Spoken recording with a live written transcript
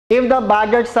If the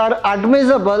bad debts are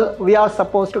admissible, we are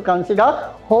supposed to consider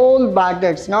whole bad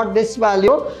debts, not this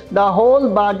value. The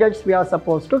whole bad debts we are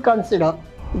supposed to consider.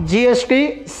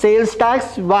 GST, sales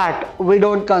tax, VAT, we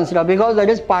don't consider because that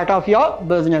is part of your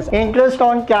business. Interest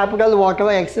on capital,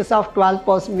 whatever excess of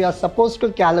 12% we are supposed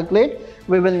to calculate,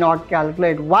 we will not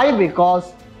calculate. Why?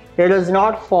 Because it is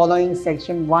not following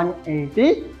section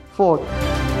 184.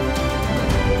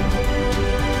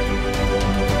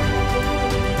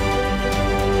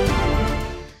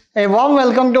 A warm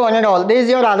welcome to one and all. This is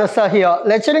your Adasa here,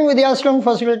 lecturing Vidhyaashram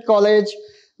First Grade College,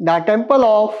 the Temple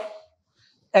of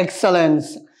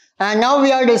Excellence. And now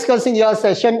we are discussing your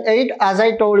session 8. As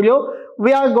I told you,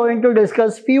 we are going to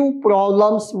discuss few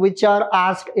problems which are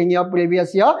asked in your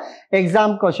previous year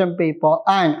exam question paper.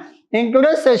 And in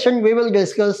today's session, we will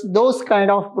discuss those kind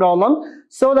of problems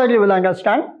so that you will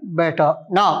understand better.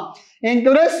 Now, in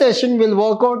today's session, we'll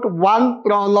work out one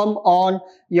problem on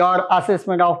your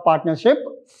assessment of partnership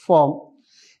firm.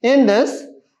 In this,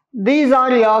 these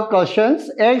are your questions.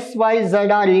 X, Y, Z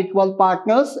are equal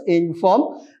partners in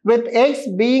firm, with X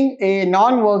being a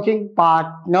non-working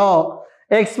partner.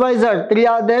 X, Y, Z, three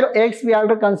are there. X we have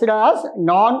to consider as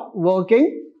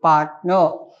non-working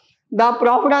partner. The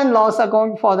profit and loss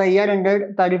account for the year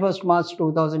ended 31st March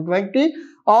 2020.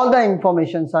 All the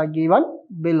informations are given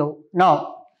below.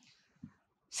 Now,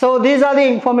 so these are the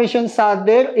informations are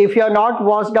there. If you have not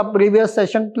watched the previous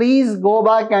session, please go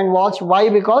back and watch. Why?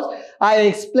 Because I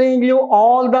explained you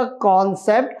all the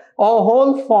concept or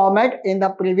whole format in the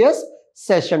previous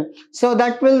session. So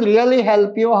that will really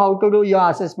help you how to do your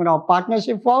assessment of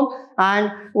partnership firm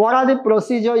and what are the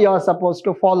procedure you are supposed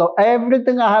to follow.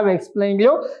 Everything I have explained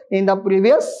you in the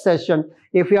previous session.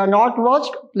 If you are not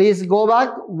watched, please go back,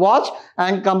 watch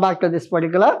and come back to this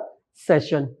particular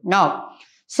session. Now,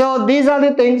 so these are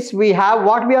the things we have.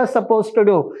 What we are supposed to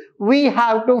do? We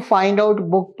have to find out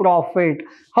book profit.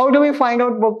 How do we find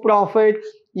out book profit?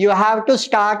 You have to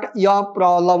start your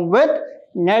problem with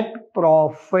net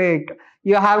profit.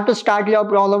 You have to start your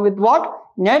problem with what?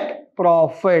 Net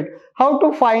profit. How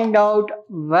to find out?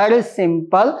 Very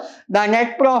simple. The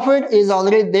net profit is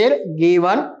already there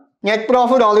given. Net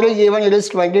profit already given, it is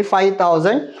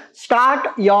 25,000.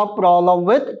 Start your problem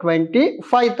with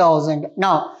 25,000.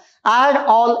 Now, add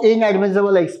all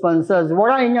inadmissible expenses.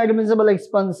 What are inadmissible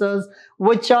expenses?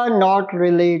 Which are not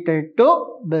related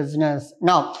to business.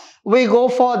 Now, we go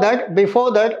for that.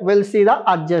 Before that, we'll see the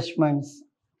adjustments.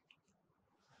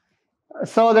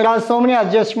 So, there are so many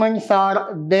adjustments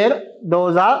are there.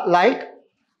 Those are like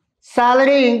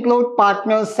salary include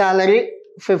partner's salary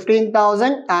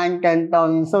 15,000 and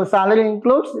 10,000. So, salary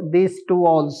includes these two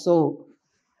also.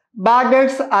 Bad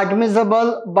debts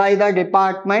admissible by the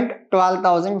department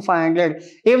 12,500.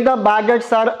 If the bad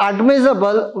debts are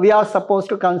admissible, we are supposed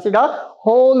to consider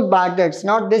whole bad debts,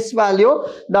 not this value.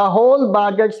 The whole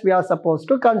bad debts we are supposed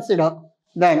to consider.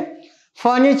 Then,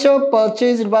 furniture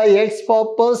purchased by X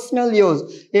for personal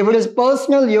use. If it is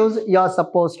personal use, you are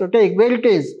supposed to take. Where it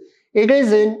is? It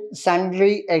is in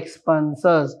sundry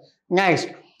expenses. Next,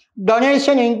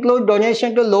 donation include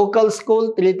donation to local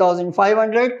school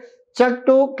 3,500. Check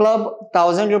to club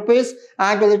 1,000 rupees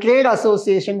and to the trade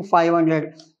association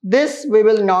 500. This we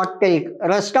will not take.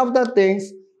 Rest of the things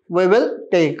we will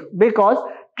take because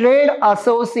trade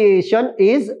association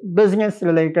is business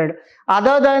related.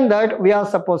 Other than that, we are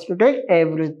supposed to take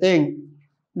everything.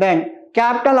 Then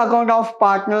capital account of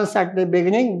partners at the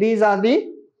beginning. These are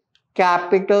the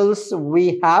capitals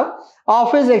we have.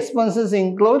 Office expenses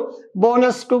include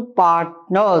bonus to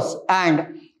partners.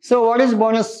 And so what is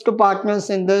bonus to partners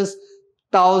in this?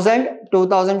 1,000,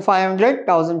 2,500,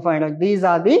 1,500. These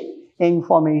are the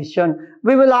information.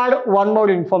 We will add one more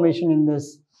information in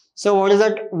this. So what is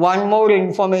that? One more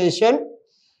information.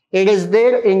 It is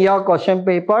there in your question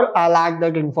paper. I'll add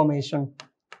that information.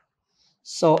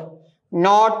 So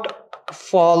not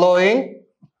following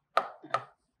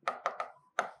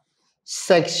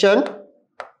section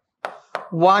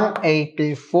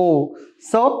 184.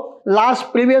 So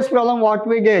previous problem what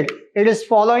we did, it is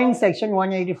following section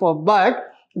 184,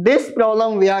 but this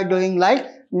problem we are doing like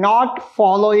not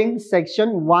following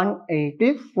section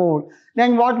 184.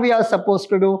 Then what we are supposed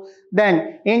to do?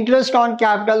 Then interest on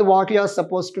capital, what you are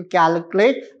supposed to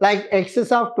calculate, like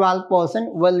excess of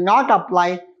 12% will not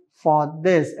apply for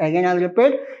this. Again, I'll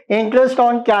repeat, interest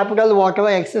on capital, whatever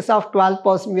excess of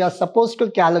 12% we are supposed to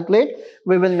calculate,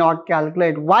 we will not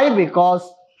calculate. Why? Because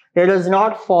it is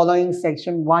not following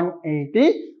section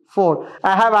 184.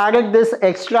 I have added this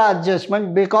extra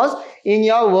adjustment because in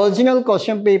your original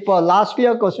question paper, last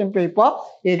year question paper,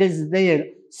 it is there.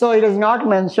 So it is not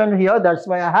mentioned here. That's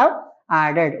why I have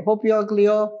added. Hope you are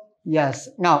clear. Yes.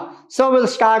 Now, so we'll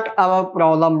start our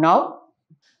problem now.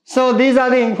 So these are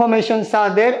the informations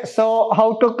are there. So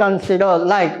how to consider,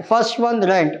 like first one,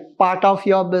 rent, part of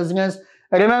your business.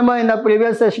 Remember in the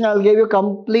previous session, I'll give you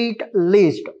complete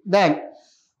list. Then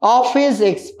office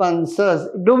expenses.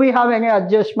 Do we have any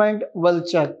adjustment? We'll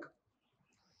check.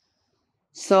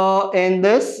 So in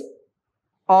this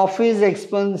office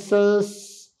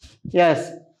expenses,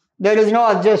 yes, there is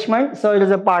no adjustment. So it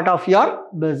is a part of your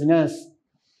business.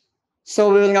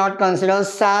 So we will not consider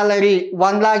salary.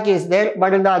 1 lakh is there,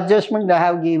 but in the adjustment they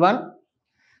have given.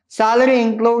 Salary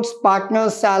includes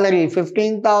partner's salary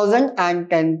 15,000 and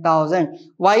 10,000.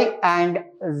 Y and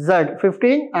Z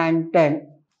 15 and 10.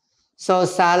 So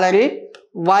salary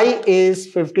Y is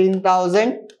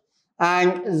 15,000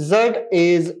 and Z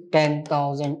is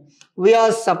 10,000. We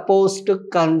are supposed to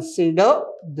consider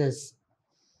this.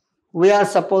 We are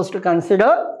supposed to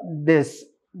consider this.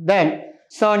 Then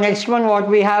so next one, what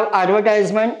we have,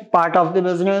 advertisement, part of the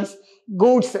business,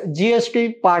 goods,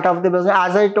 GST, part of the business.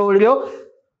 As I told you,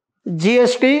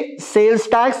 GST, sales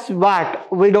tax,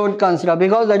 VAT, we don't consider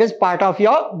because that is part of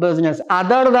your business.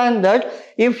 Other than that,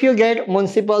 if you get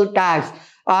municipal tax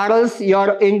or else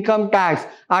your income tax,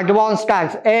 advance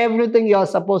tax, everything you are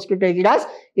supposed to take it as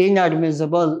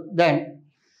inadmissible. Then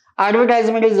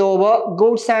advertisement is over,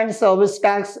 goods and service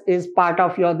tax is part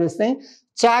of your this thing.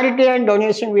 Charity and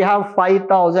donation, we have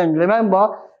 5,000.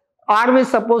 Remember, are we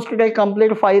supposed to take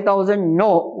complete 5,000?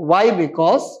 No. Why?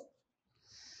 Because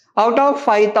out of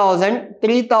 5,000,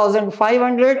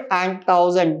 3,500 and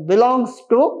 1,000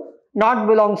 not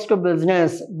belongs to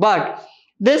business, but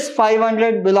this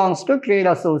 500 belongs to trade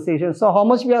association. So how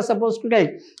much we are supposed to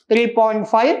take?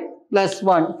 3.5 plus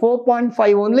 1,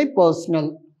 4.5 only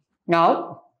personal.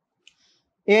 Now,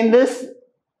 in this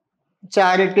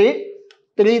charity,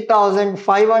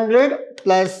 3,500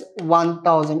 plus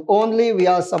 1,000 only we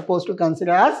are supposed to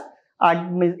consider as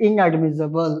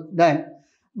inadmissible. Then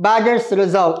bad debts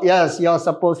reserve, yes, you are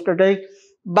supposed to take.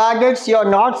 Bad debts you are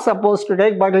not supposed to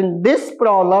take, but in this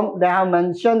problem they have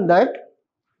mentioned that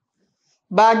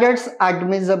bad debts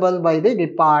admissible by the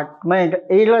department,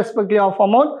 irrespective of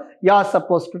amount, you are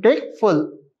supposed to take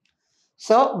full.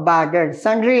 So bad debts,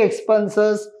 sundry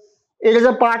expenses, it is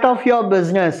a part of your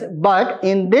business, but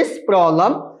in this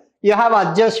problem, you have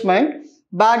adjustment,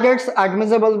 bad debts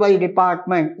admissible by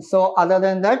department. So other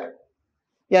than that,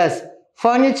 yes,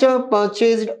 furniture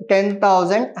purchased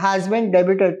 10,000 has been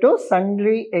debited to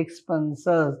sundry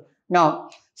expenses.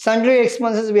 Now, sundry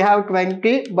expenses we have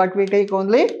 20, but we take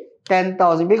only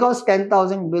 10,000 because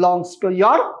 10,000 belongs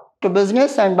to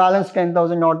business and balance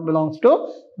 10,000 not belongs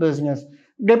to business.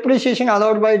 Depreciation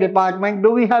allowed by department.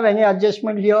 Do we have any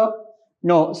adjustment here?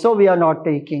 No, so we are not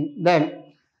taking.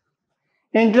 Then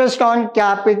interest on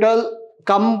capital,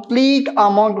 complete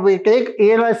amount we take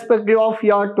irrespective of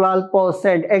your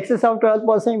 12%. Excess of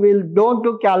 12% we don't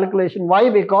do calculation. Why?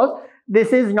 Because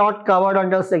this is not covered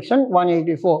under section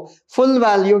 184. Full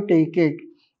value take it.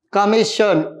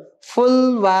 Commission,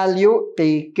 full value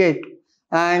take it.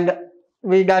 And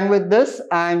we done with this.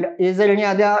 And is there any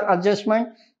other adjustment?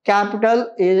 Capital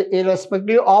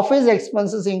irrespective. Office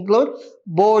expenses include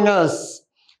bonus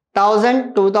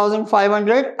 1,000,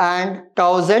 2,500 and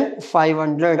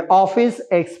 1,500. Office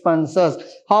expenses.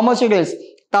 How much it is?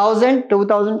 1,000,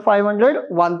 2,500,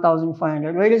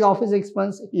 1,500. Where is office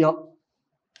expense? Here.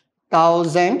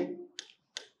 1,000,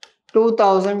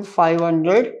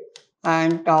 2,500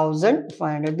 and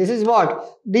 1,500. This is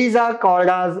what? These are called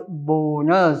as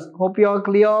bonus. Hope you are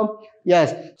clear.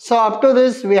 Yes. So up to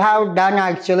this we have done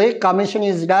actually. Commission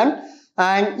is done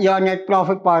and your net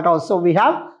profit part also we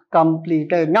have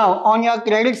completed. Now on your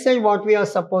credit side what we are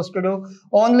supposed to do?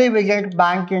 Only we get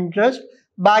bank interest,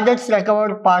 bad debts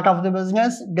recovered part of the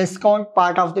business, discount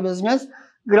part of the business,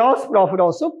 gross profit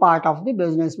also part of the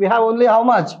business. We have only how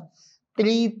much?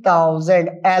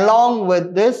 3,000. Along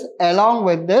with this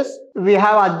we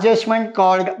have adjustment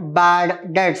called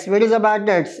bad debts. Where is the bad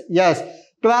debts? Yes,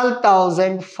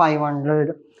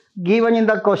 12,500. Given in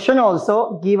the question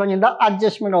also, given in the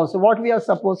adjustment also. What we are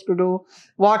supposed to do?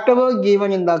 Whatever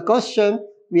given in the question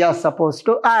we are supposed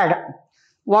to add.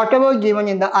 Whatever given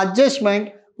in the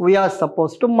adjustment we are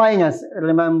supposed to minus.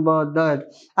 Remember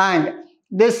that. And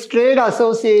this trade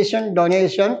association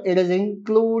donation, it is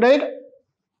included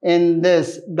in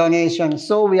this donation.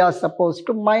 So we are supposed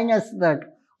to minus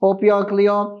that. Hope you are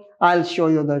clear. I'll show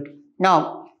you that.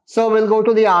 Now, so we'll go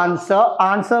to the answer.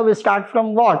 Answer we start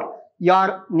from what?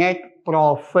 Your net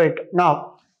profit.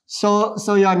 Now,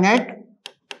 so your net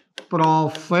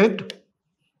profit.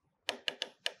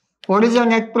 What is your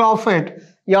net profit?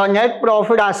 Your net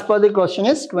profit as per the question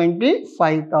is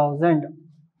 25,000.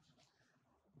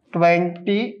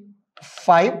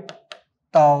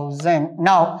 25,000.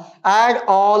 Now add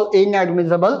all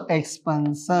inadmissible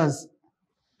expenses.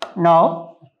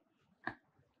 Now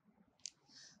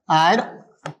add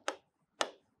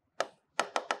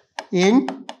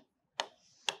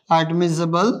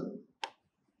inadmissible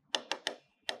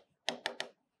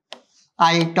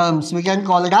items. We can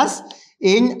call it as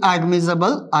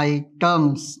inadmissible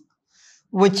items.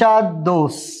 Which are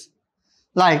those?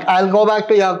 Like, I'll go back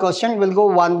to your question. We'll go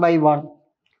one by one.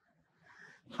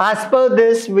 As per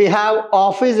this, we have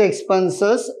office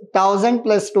expenses 1000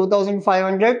 plus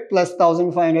 2500 plus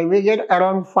 1500. We get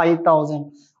around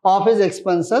 5000. Office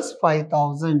expenses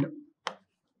 5000.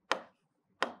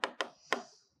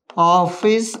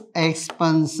 Office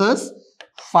expenses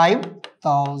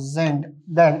 5000.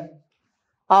 Then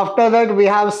after that we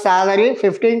have salary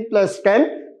 15 plus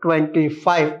 10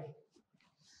 25.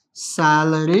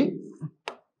 Salary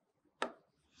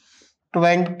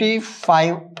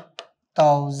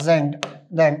 25,000.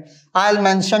 Then I'll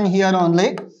mention here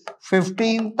only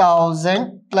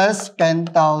 15,000 plus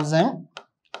 10,000.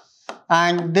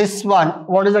 And this one,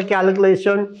 what is the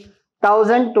calculation?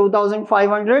 1000,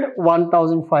 2500,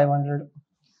 1500.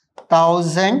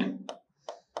 1000,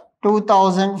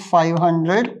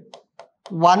 2500,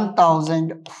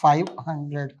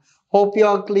 1500. Hope you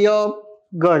are clear.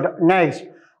 Good. Next,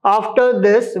 after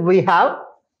this we have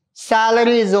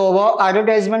salary is over,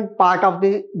 advertisement part of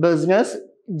the business,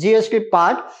 GST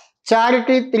part,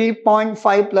 charity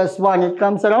 3.5 plus 1, it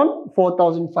comes around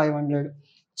 4500.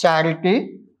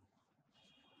 Charity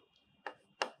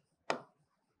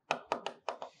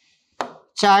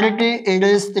it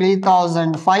is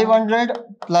 3500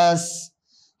 plus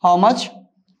how much?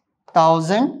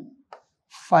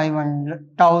 1500.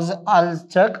 1000. I'll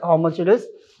check how much it is.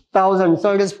 1000.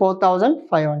 So it is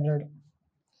 4500.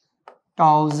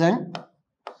 1000.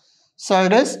 So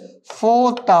it is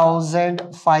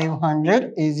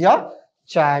 4500 is your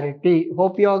charity.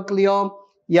 Hope you are clear.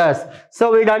 Yes. So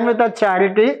we're done with the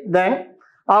charity. Then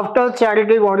after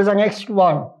charity, what is the next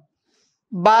one?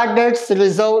 Bad debts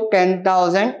reserve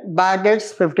 10,000. Bad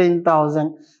debts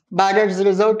 15,000. Bad debts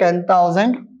reserve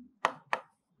 10,000.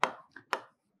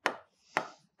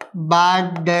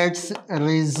 Bad debts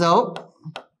reserve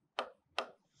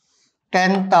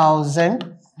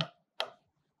 10,000.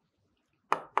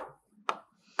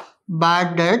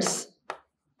 Bad debts,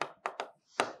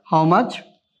 how much?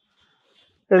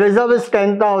 Reserve is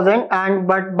 10,000 and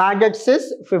but bad debts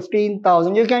is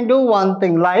 15,000. You can do one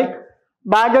thing like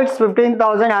bad debts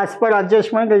 15,000 as per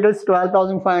adjustment it is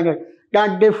 12,500.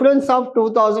 That difference of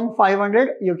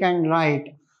 2,500 you can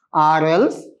write, or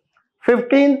else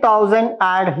 15,000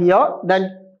 add here,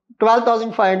 then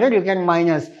 12,500 you can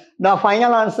minus. The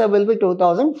final answer will be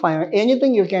 2,500.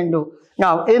 Anything you can do.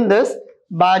 Now in this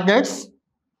bad debts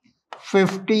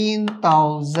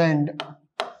 15,000.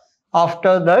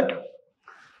 After that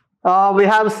we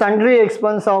have sundry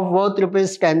expense of worth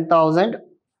rupees 10,000.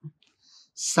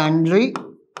 Sundry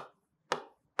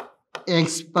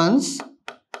expense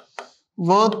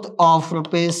worth of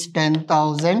rupees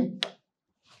 10,000.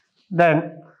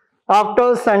 Then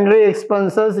after sundry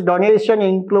expenses, donation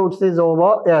includes is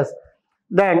over. Yes.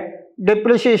 Then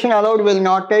depreciation allowed will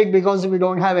not take because we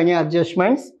don't have any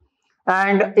adjustments.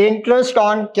 And interest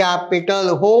on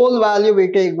capital, whole value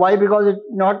we take. Why? Because it's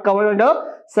not covered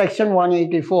under section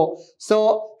 184.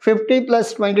 So 50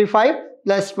 plus 25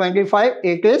 plus 25,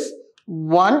 it is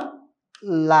 1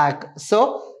 lakh.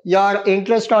 So your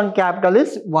interest on capital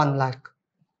is 1 lakh.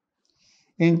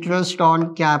 Interest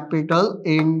on capital,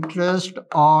 1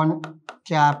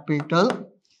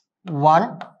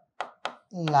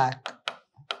 lakh.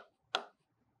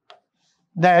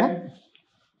 Then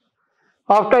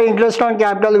after interest on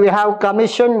capital, we have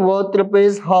commission worth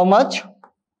rupees how much?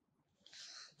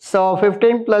 So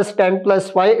 15 plus 10 plus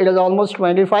 5, it is almost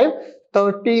 25,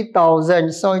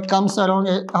 30,000. So it comes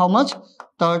around how much?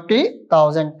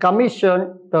 30,000.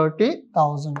 Commission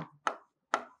 30,000.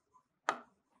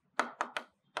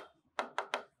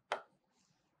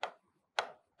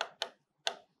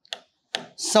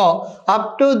 So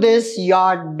up to this you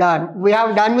are done. We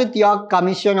have done with your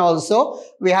commission also.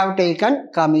 We have taken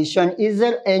commission. Is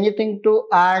there anything to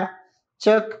add?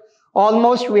 Check.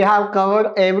 Almost we have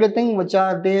covered everything which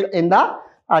are there in the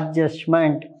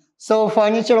adjustment. So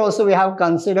furniture also we have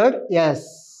considered.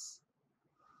 Yes.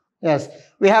 Yes.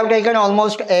 We have taken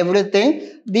almost everything.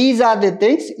 These are the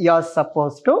things you are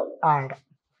supposed to add.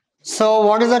 So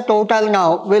what is the total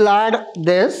now? We'll add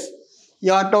this.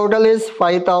 Your total is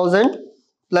 5,000.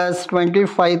 Plus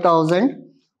 25,000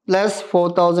 plus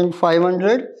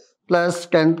 4,500 plus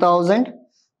 10,000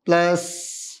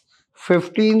 plus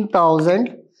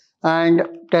 15,000 and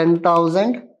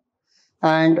 10,000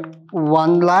 and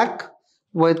 1 lakh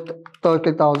with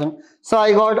 30,000. So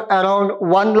I got around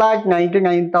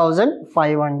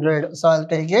 1,99,500. So I'll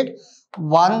take it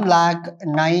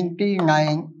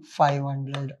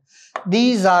 1,99,500.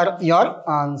 These are your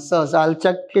answers. I'll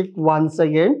check it once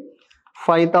again.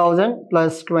 5,000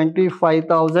 plus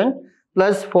 25,000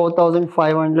 plus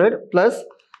 4,500 plus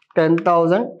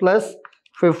 10,000 plus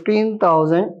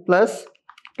 15,000 plus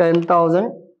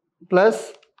 10,000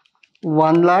 plus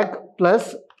 1 lakh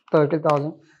plus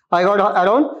 30,000. I got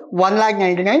around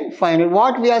 1,99,500.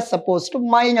 What we are supposed to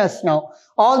minus now?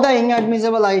 All the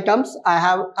inadmissible items I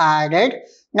have added.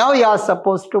 Now you are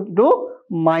supposed to do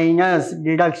minus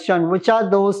deduction. Which are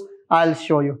those? I'll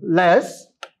show you. Less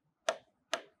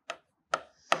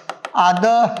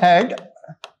other head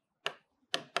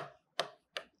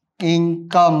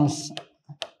incomes.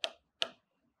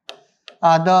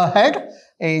 Other head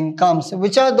incomes.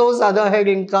 Which are those other head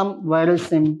income? Very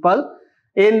simple.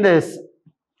 In this,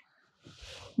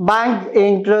 bank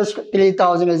interest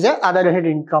 3,000 is the other head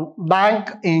income. Bank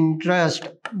interest.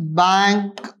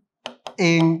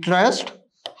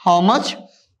 How much?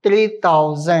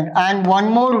 3,000. And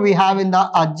one more we have in the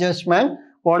adjustment.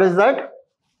 What is that?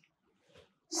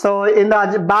 So in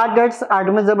the bad debts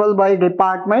admissible by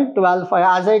department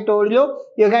 12,500. As I told you,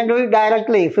 you can do it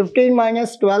directly. 15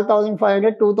 minus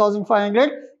 12,500,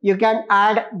 2,500. You can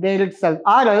add there itself.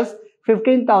 Or else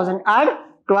 15,000 add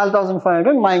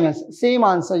 12,500 minus. Same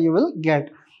answer you will get.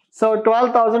 So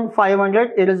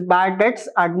 12,500, it is bad debts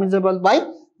admissible by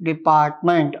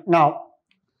department. Now,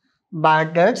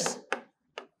 bad debts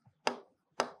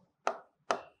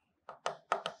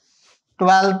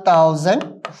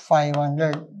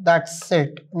 12,500. That's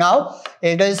it. Now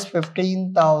it is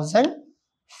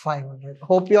 15,500.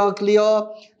 Hope you are clear.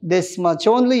 This much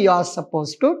only you are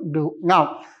supposed to do.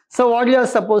 Now, so what you are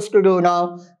supposed to do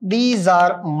now? These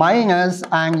are minus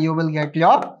and you will get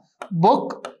your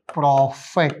book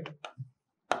profit.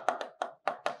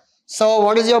 So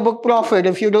what is your book profit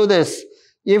if you do this?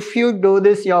 If you do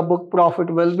this, your book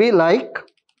profit will be like,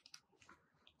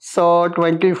 so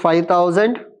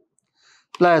 25,000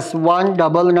 plus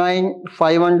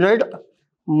 199,500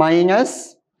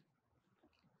 minus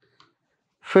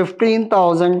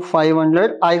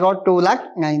 15,500. I got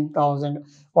 2,09,000.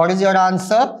 What is your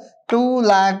answer?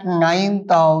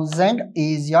 2,09,000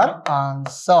 is your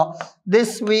answer.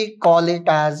 This we call it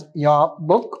as your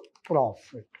book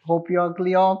profit. Hope you are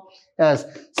clear. Yes.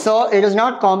 So it is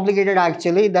not complicated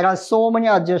actually. There are so many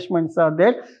adjustments are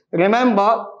there.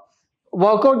 Remember,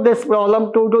 work out this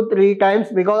problem 2 to 3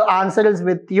 times because answer is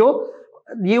with you.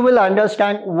 You will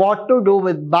understand what to do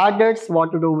with bad debts,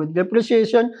 what to do with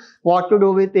depreciation, what to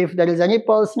do with if there is any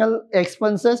personal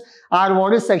expenses, or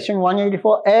what is section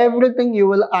 184. Everything you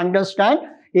will understand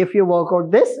if you work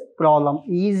out this problem.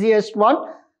 Easiest one.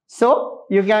 So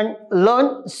you can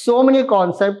learn so many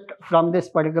concepts from this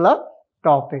particular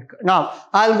topic. Now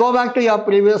I'll go back to your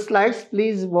previous slides.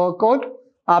 Please work out.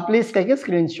 Please take a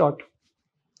screenshot.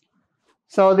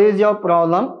 So this is your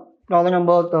problem. Problem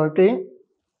number 13.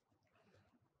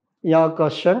 Your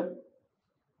question,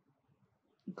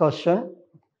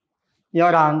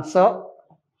 your answer,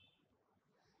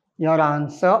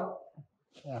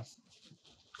 yes.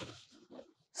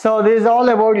 So this is all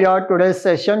about your today's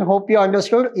session. Hope you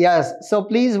understood. Yes. So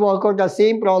please work out the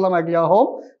same problem at your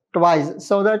home twice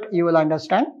so that you will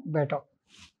understand better.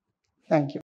 Thank you.